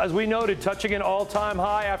 Apple, as we noted, touching an all-time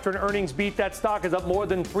high after an earnings beat. That stock is up more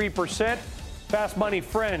than 3%. Fast money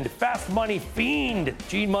friend, fast money fiend,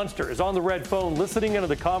 Gene Munster is on the red phone listening into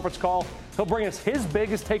the conference call. He'll bring us his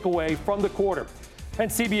biggest takeaway from the quarter.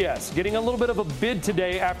 And CBS getting a little bit of a bid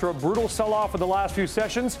today after a brutal sell-off in the last few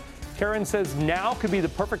sessions. Karen says now could be the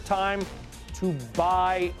perfect time to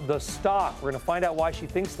buy the stock. We're going to find out why she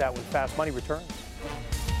thinks that when Fast Money returns.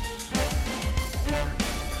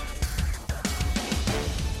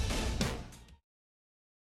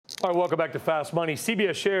 All right, welcome back to Fast Money.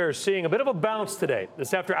 CBS shares seeing a bit of a bounce today.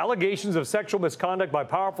 This after allegations of sexual misconduct by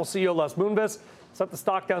powerful CEO Les Moonves set the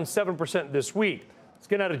stock down 7% this week. Let's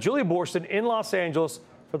get out of Julia Borston in Los Angeles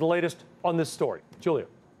for the latest on this story. Julia.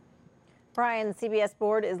 Brian, CBS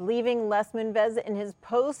board is leaving Les Moonves in his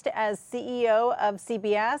post as CEO of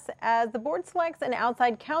CBS as the board selects an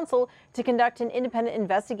outside counsel to conduct an independent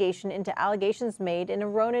investigation into allegations made in a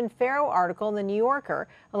Ronan Farrow article in The New Yorker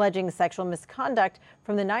alleging sexual misconduct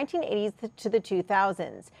from the 1980s to the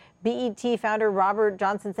 2000s. BET founder Robert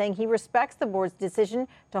Johnson saying he respects the board's decision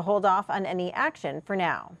to hold off on any action for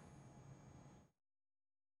now.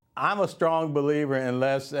 I'm a strong believer in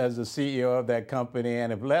Les as the CEO of that company,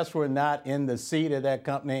 and if Les were not in the seat of that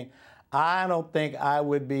company, I don't think I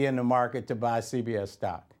would be in the market to buy CBS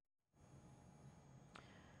stock.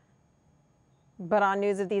 But on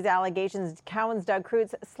news of these allegations, Cowen's Doug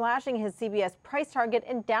Cruz slashing his CBS price target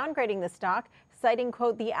and downgrading the stock, citing,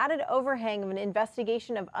 quote, the added overhang of an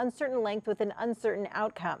investigation of uncertain length with an uncertain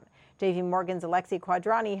outcome. JP Morgan's Alexei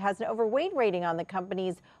Quadrani has an overweight rating on the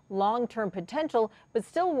company's long-term potential, but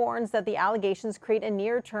still warns that the allegations create a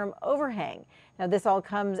near-term overhang. Now, this all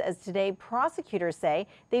comes as today prosecutors say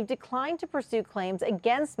they've declined to pursue claims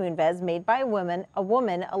against Moonves made by a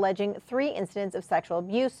woman alleging 3 incidents of sexual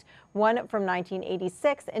abuse, one from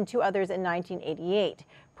 1986 and 2 others in 1988.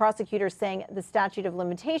 Prosecutors saying the statute of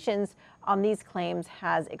limitations on these claims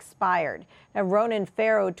has expired. Now, Ronan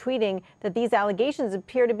Farrow tweeting that these allegations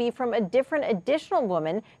appear to be from a different additional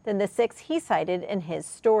woman than the 6 he cited in his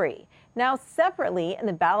story. Now, separately, in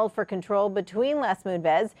the battle for control between Les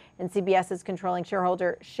Moonves and CBS's controlling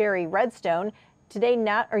shareholder Sherry Redstone,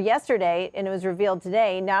 yesterday, and it was revealed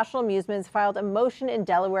today, National Amusements filed a motion in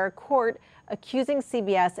Delaware court accusing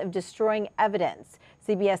CBS of destroying evidence.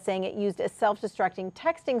 CBS saying it used a self-destructing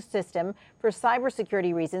texting system for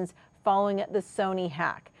cybersecurity reasons following the Sony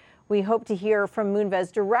hack. We hope to hear from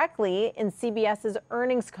Moonves directly in CBS's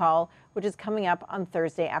earnings call, which is coming up on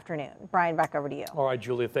Thursday afternoon. Brian, back over to you. All right,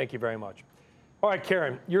 Julia, thank you very much. All right,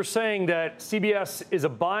 Karen, you're saying that CBS is a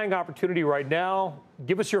buying opportunity right now.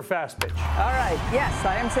 Give us your fast pitch. All right. Yes,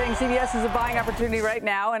 I am saying CBS is a buying opportunity right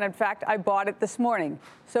now. And in fact, I bought it this morning.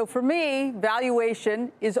 So for me,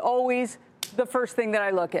 valuation is always the first thing that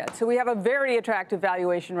I look at. So we have a very attractive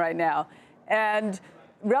valuation right now. And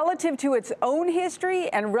relative to its own history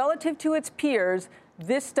and relative to its peers,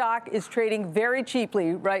 this stock is trading very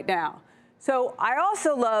cheaply right now. So I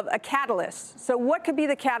also love a catalyst. So what could be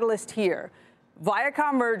the catalyst here?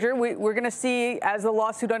 Viacom merger, we're going to see as the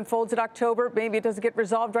lawsuit unfolds in October. Maybe it doesn't get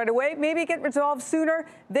resolved right away. Maybe it gets resolved sooner.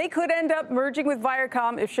 They could end up merging with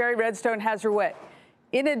Viacom if Sherry Redstone has her way.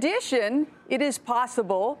 In addition, it is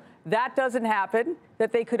possible that doesn't happen,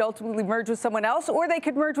 that they could ultimately merge with someone else, or they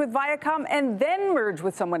could merge with Viacom and then merge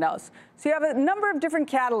with someone else. So you have a number of different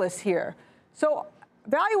catalysts here. So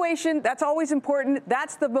valuation, that's always important.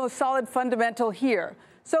 That's the most solid fundamental here.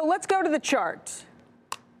 So let's go to the chart.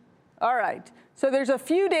 All right. So there's a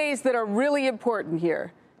few days that are really important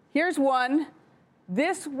here. Here's one.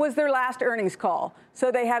 This was their last earnings call.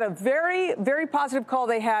 So they had a very, very positive call.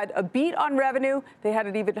 They had a beat on revenue. They had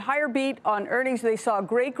an even higher beat on earnings. They saw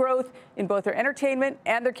great growth in both their entertainment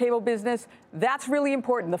and their cable business. That's really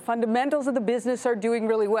important. The fundamentals of the business are doing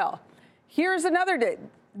really well. Here's another day,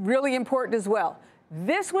 really important as well.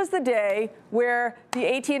 This was the day where the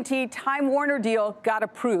AT&T Time Warner deal got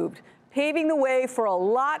approved, paving the way for a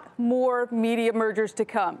lot more media mergers to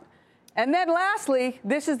come. And then lastly,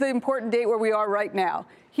 this is the important date where we are right now.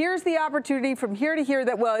 Here's the opportunity from here to here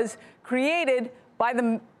that was created by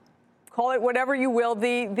the, call it whatever you will,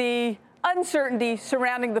 the uncertainty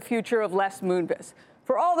surrounding the future of Les Moonves.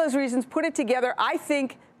 For all those reasons, put it together, I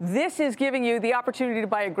think this is giving you the opportunity to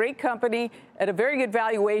buy a great company at a very good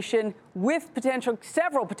valuation with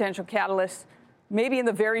several potential catalysts, maybe in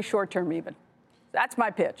the very short term even. That's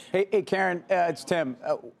my pitch. Hey Karen, it's Tim.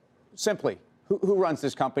 Simply, who runs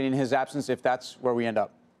this company in his absence if that's where we end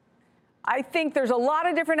up? I think there's a lot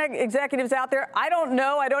of different executives out there. I don't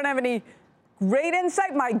know. I don't have any great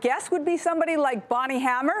insight. My guess would be somebody like Bonnie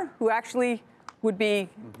Hammer, who actually would be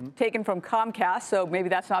taken from Comcast, so maybe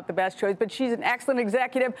that's not the best choice, but she's an excellent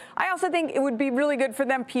executive. I also think it would be really good for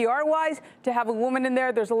them PR-wise to have a woman in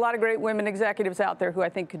there. There's a lot of great women executives out there who I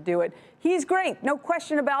think could do it. He's great, no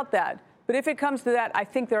question about that. But if it comes to that, I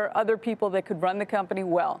think there are other people that could run the company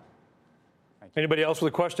well. Anybody else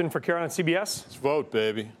with a question for Karen on CBS? Let's vote,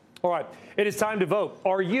 baby. All right. It is time to vote.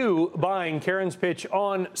 Are you buying Karen's pitch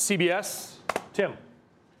on CBS? Tim.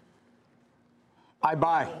 I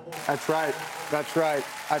buy. That's right. That's right.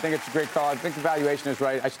 I think it's a great call. I think the valuation is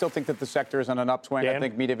right. I still think that the sector is on an upswing. Dan? I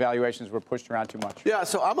think media valuations were pushed around too much. Yeah,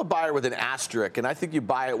 so I'm a buyer with an asterisk, and I think you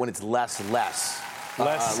buy it when it's less. Less.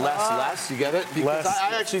 You get it? Because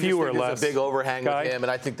I actually think there's a big overhang with him, and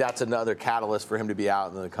I think that's another catalyst for him to be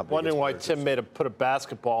out in the company. Wondering why Tim put a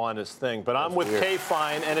basketball on his thing. But I'm with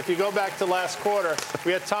K-Fine, and if you go back to last quarter,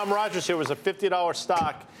 we had Tom Rogers here. It was a $50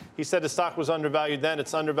 stock. He said the stock was undervalued then.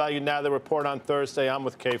 It's undervalued now. They report on Thursday. I'm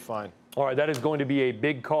with K-Fine. All right, that is going to be a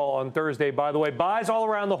big call on Thursday, by the way. Buys all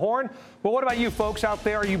around the horn. But what about you folks out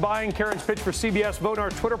there? Are you buying Karen's pitch for CBS? Vote in our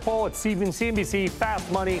Twitter poll at CNBC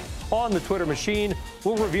Fast Money on the Twitter machine.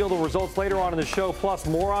 We'll reveal the results later on in the show, plus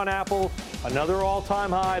more on Apple. Another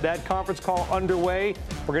all-time high. That conference call underway.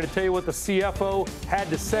 We're going to tell you what the CFO had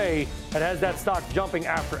to say that has that stock jumping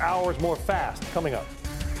after hours. More fast coming up.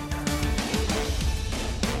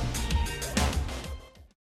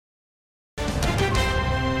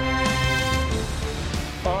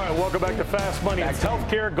 Welcome back to Fast Money. It's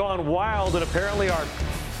healthcare gone wild, and apparently our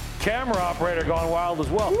camera operator gone wild as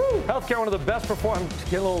well. Woo! Healthcare, one of the best performing,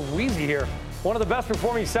 get a little wheezy here, one of the best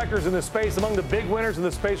performing sectors in this space. Among the big winners in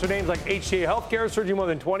the space are names like HCA Healthcare, surging more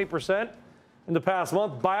than 20% in the past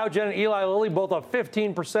month. Biogen and Eli Lilly both up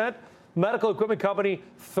 15%. Medical equipment company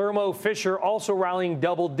Thermo Fisher also rallying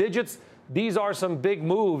double digits. These are some big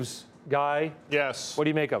moves. Guy. Yes. What do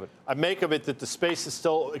you make of it? I make of it that the space is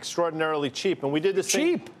still extraordinarily cheap. And we did this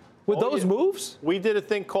thing. With those moves? We did a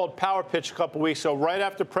thing called Power Pitch a couple weeks ago, right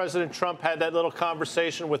after President Trump had that little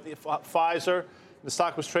conversation with Pfizer. The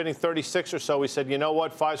stock was trading 36 or so. We said, you know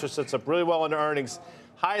what? Pfizer sets up really well in earnings.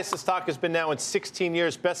 Highest the stock has been now in 16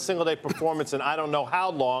 years, best single-day performance in I don't know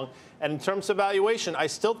how long. And in terms of valuation, I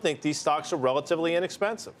still think these stocks are relatively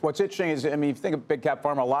inexpensive. What's interesting is, I mean, if you think of big cap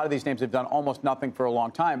pharma, a lot of these names have done almost nothing for a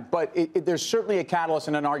long time. But there's certainly a catalyst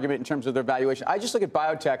and an argument in terms of their valuation. I just look at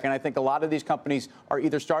biotech, and I think a lot of these companies are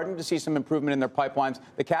either starting to see some improvement in their pipelines.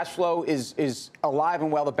 The cash flow is alive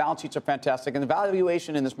and well. The balance sheets are fantastic. And the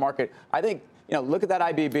valuation in this market, I think, look at that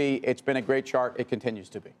IBB. It's been a great chart. It continues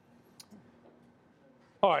to be.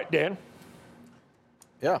 All right, Dan.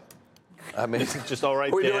 Yeah. I mean, it's just all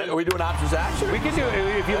right. Are we doing options action? We can do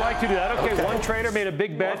it if you'd like to do that. Okay. One trader made a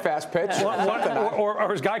big bet. Or fast pitch.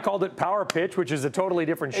 Or his guy called it power pitch, which is a totally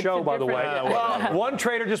different show, by the way. One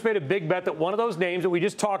trader just made a big bet that one of those names that we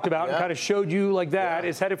just talked about and kind of showed you like that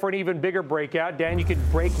is headed for an even bigger breakout. Dan, you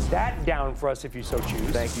could break that down for us if you so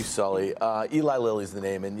choose. Thank you, Sully. Eli Lilly's the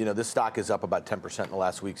name, and this stock is up about 10% in the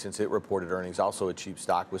last week since it reported earnings. Also a cheap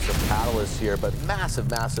stock with some catalysts here, but massive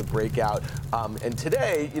breakout. And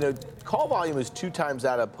today, call volume is 2 times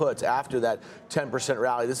that of puts after that 10%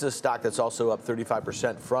 rally. This is a stock that's also up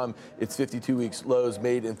 35% from its 52 weeks lows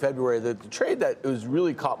made in February. The trade that was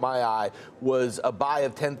really caught my eye was a buy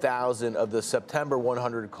of 10,000 of the September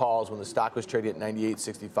 100 calls when the stock was trading at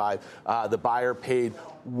 98.65. The buyer paid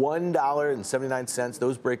 $1.79.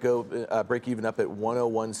 Those break even up at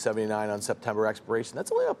 101.79 on September expiration.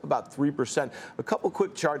 That's only up about 3%. A couple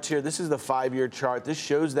quick charts here. This is the 5-year chart. This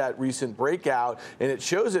shows that recent breakout, and it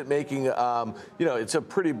shows it making, it's a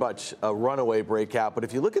pretty much a runaway breakout. But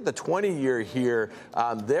if you look at the 20-year here,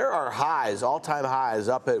 there are highs, all-time highs,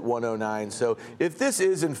 up at 109. So if this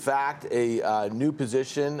is in fact a new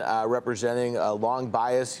position representing a long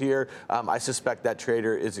bias here, I suspect that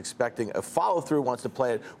trader is expecting a follow-through, wants to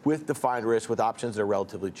play it with defined risk with options that are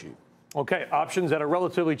relatively cheap. Okay, options that are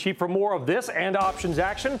relatively cheap. For more of this and options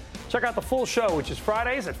action, check out the full show, which is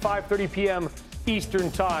Fridays at 5:30 p.m.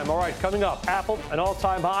 Eastern Time. All right, coming up, Apple, an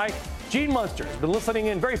all-time high. Gene Munster has been listening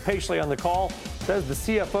in very patiently on the call. Says the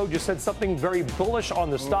CFO just said something very bullish on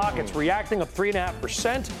the stock. It's reacting up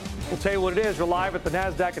 3.5%. We'll tell you what it is. We're live at the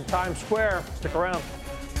NASDAQ in Times Square. Stick around.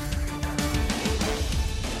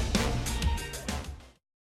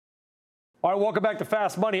 All right, welcome back to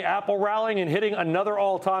Fast Money. Apple rallying and hitting another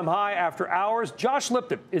all-time high after hours. Josh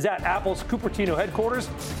Lipton is at Apple's Cupertino headquarters.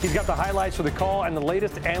 He's got the highlights for the call and the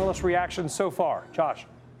latest analyst reactions so far. Josh.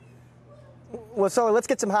 Well, Sully, let's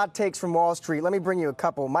get some hot takes from Wall Street. Let me bring you a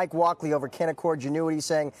couple. Mike Walkley over Canaccord Genuity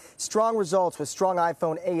saying strong results with strong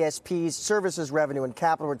iPhone ASPs, services revenue, and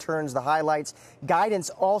capital returns, the highlights. Guidance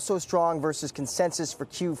also strong versus consensus for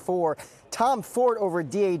Q4. Tom Ford over at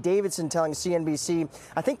D.A. Davidson telling CNBC,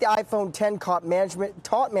 I think the iPhone 10 taught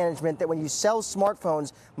management that when you sell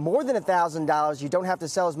smartphones more than $1,000, you don't have to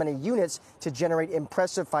sell as many units to generate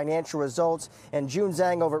impressive financial results. And June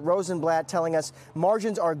Zhang over at Rosenblatt telling us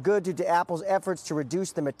margins are good due to Apple's efforts to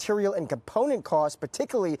reduce the material and component costs,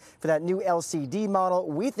 particularly for that new LCD model.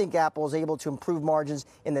 We think Apple is able to improve margins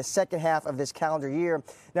in the second half of this calendar year.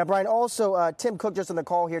 Now, Brian, also Tim Cook just on the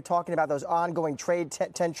call here talking about those ongoing trade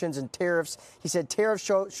tensions and tariffs. He said tariffs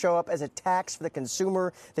show up as a tax for the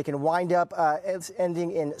consumer. They can wind up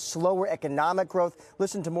ending in slower economic growth.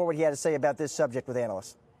 Listen to more what he had to say about this subject with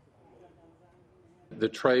analysts. The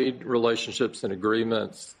trade relationships and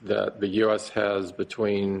agreements that the U.S. has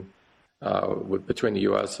between the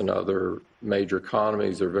U.S. and other major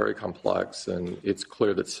economies are very complex, and it's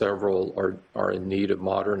clear that several are in need of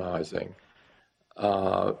modernizing.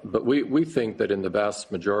 But we think that in the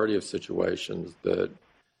vast majority of situations that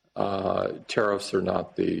tariffs are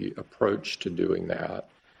not the approach to doing that.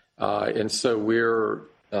 And so we're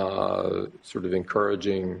sort of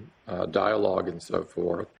encouraging dialogue and so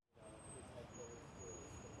forth.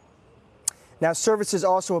 Now, services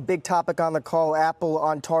also a big topic on the call. Apple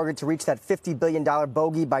on target to reach that $50 billion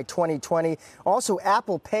bogey by 2020. Also,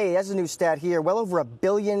 Apple Pay, as a new stat here, well over 1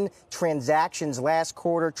 billion transactions last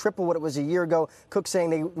quarter, triple what it was a year ago. Cook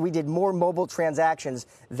saying we did more mobile transactions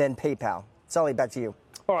than PayPal. Sully, back to you.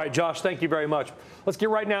 All right, Josh, thank you very much. Let's get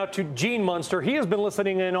right now to Gene Munster. He has been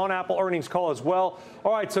listening in on Apple earnings call as well.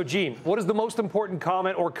 All right, so Gene, what is the most important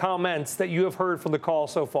comment or comments that you have heard from the call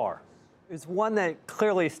so far? There's one that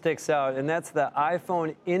clearly sticks out, and that's the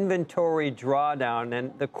iPhone inventory drawdown.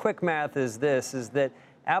 And the quick math is this, is that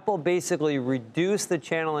Apple basically reduced the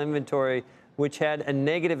channel inventory, which had a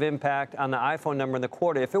negative impact on the iPhone number in the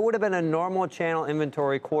quarter. If it would have been a normal channel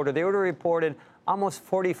inventory quarter, they would have reported almost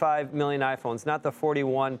 45 million iPhones, not the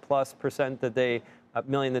 41+%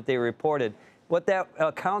 million that they reported. What that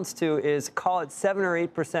accounts to is, call it 7 or 8%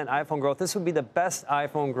 iPhone growth. This would be the best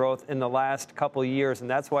iPhone growth in the last couple of years, and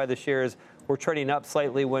that's why the shares were trading up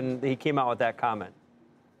slightly when he came out with that comment.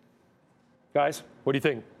 Guys, what do you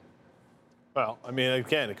think? Well, I mean,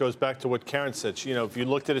 again, it goes back to what Karen said. You know, if you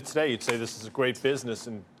looked at it today, you'd say this is a great business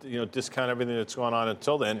and, you know, discount everything that's gone on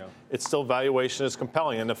until then. Yeah. It's still valuation is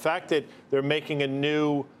compelling. And the fact that they're making a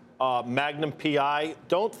new Magnum PI,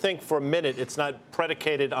 don't think for a minute it's not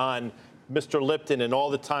predicated on Mr. Lipton and all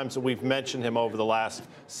the times that we've mentioned him over the last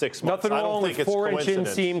 6 months. Nothing wrong with 4-inch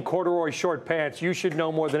inseam corduroy short pants. You should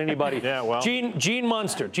know more than anybody. Yeah, well. Gene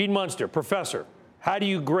Munster, professor, how do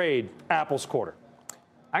you grade Apple's quarter?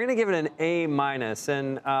 I'm going to give it an A-,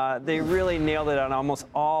 and they really nailed it on almost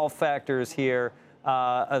all factors here.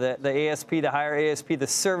 The ASP, the higher ASP, the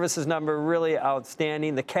services number, really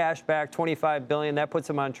outstanding. The cash back, $25 billion, that puts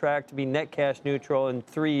them on track to be net cash neutral in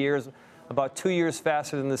 3 years, about 2 years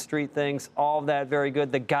faster than the street thinks. All of that very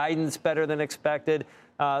good. The guidance better than expected.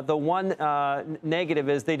 The one negative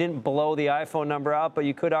is they didn't blow the iPhone number out, but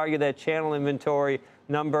you could argue that channel inventory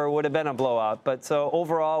number would have been a blowout. But so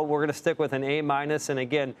overall, we're going to stick with an A-, and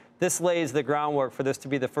again, this lays the groundwork for this to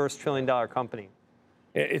be the first $1 trillion company.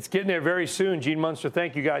 It's getting there very soon, Gene Munster.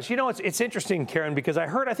 Thank you, guys. You know, it's interesting, Karen, because I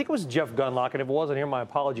think it was Jeff Gundlach, and if it wasn't here, my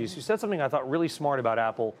apologies, who said something I thought really smart about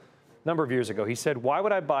Apple a number of years ago. He said, why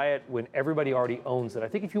would I buy it when everybody already owns it? I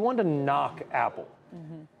think if you wanted to knock Apple,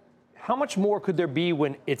 how much more could there be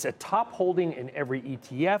when it's a top holding in every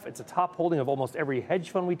ETF? It's a top holding of almost every hedge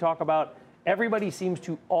fund we talk about. Everybody seems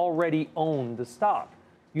to already own the stock.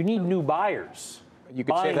 You need new buyers. You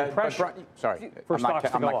could say that. Sorry, I'm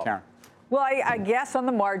not Karen. Well, I guess on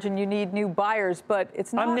the margin you need new buyers, but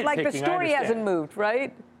it's not like the story hasn't moved,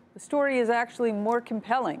 right? The story is actually more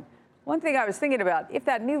compelling. One thing I was thinking about, if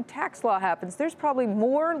that new tax law happens, there's probably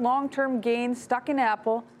more long-term gains stuck in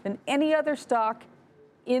Apple than any other stock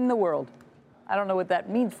in the world. I don't know what that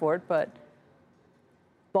means for it, but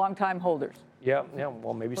long-time holders. Yeah.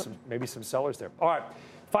 Well, maybe some sellers there. All right,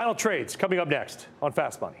 final trades coming up next on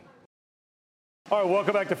Fast Money. All right,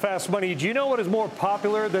 welcome back to Fast Money. Do you know what is more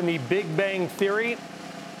popular than the Big Bang Theory?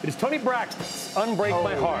 It is Tony Braxton's Unbreak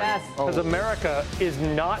My Heart, because America is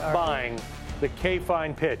not buying the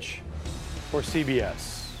K-Fine pitch for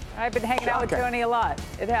CBS. I've been hanging out with Tony a lot.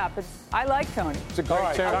 It happens. I like Tony. It's a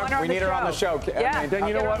great we need her on the show. Yeah, then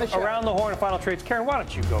you know what? Around the horn, final trades. Karen, why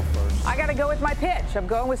don't you go first? I got to go with my pitch. I'm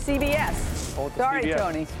going with CBS. Sorry, CBS.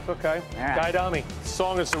 Tony. Okay. Right. Guy Dami. The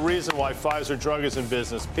song is the reason why Pfizer drug is in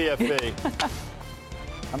business. PFB.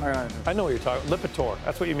 I know what you're talking. Lipitor.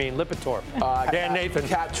 That's what you mean. Lipitor. Dan Nathan.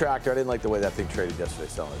 Cat Tractor. I didn't like the way that thing traded yesterday.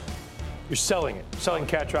 Selling it. You're selling it. Selling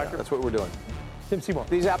Cat Tractor. Yeah, that's what we're doing. Tim Seymour.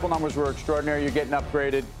 These Apple numbers were extraordinary. You're getting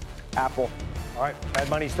upgraded. Apple. All right. Mad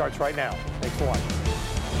Money starts right now. Thanks for watching.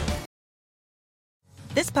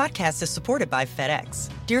 This podcast is supported by FedEx.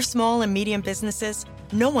 Dear small and medium businesses,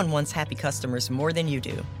 no one wants happy customers more than you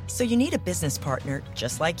do. So you need a business partner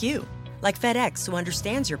just like you. Like FedEx, who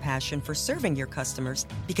understands your passion for serving your customers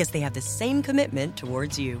because they have the same commitment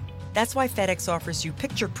towards you. That's why FedEx offers you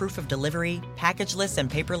picture proof of delivery, packageless and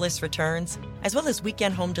paperless returns, as well as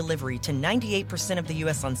weekend home delivery to 98% of the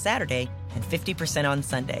U.S. on Saturday and 50% on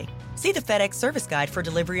Sunday. See the FedEx service guide for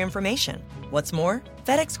delivery information. What's more,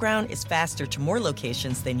 FedEx Ground is faster to more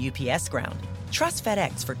locations than UPS Ground. Trust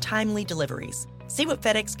FedEx for timely deliveries. See what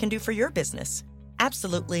FedEx can do for your business.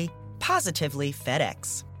 Absolutely, positively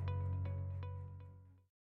FedEx.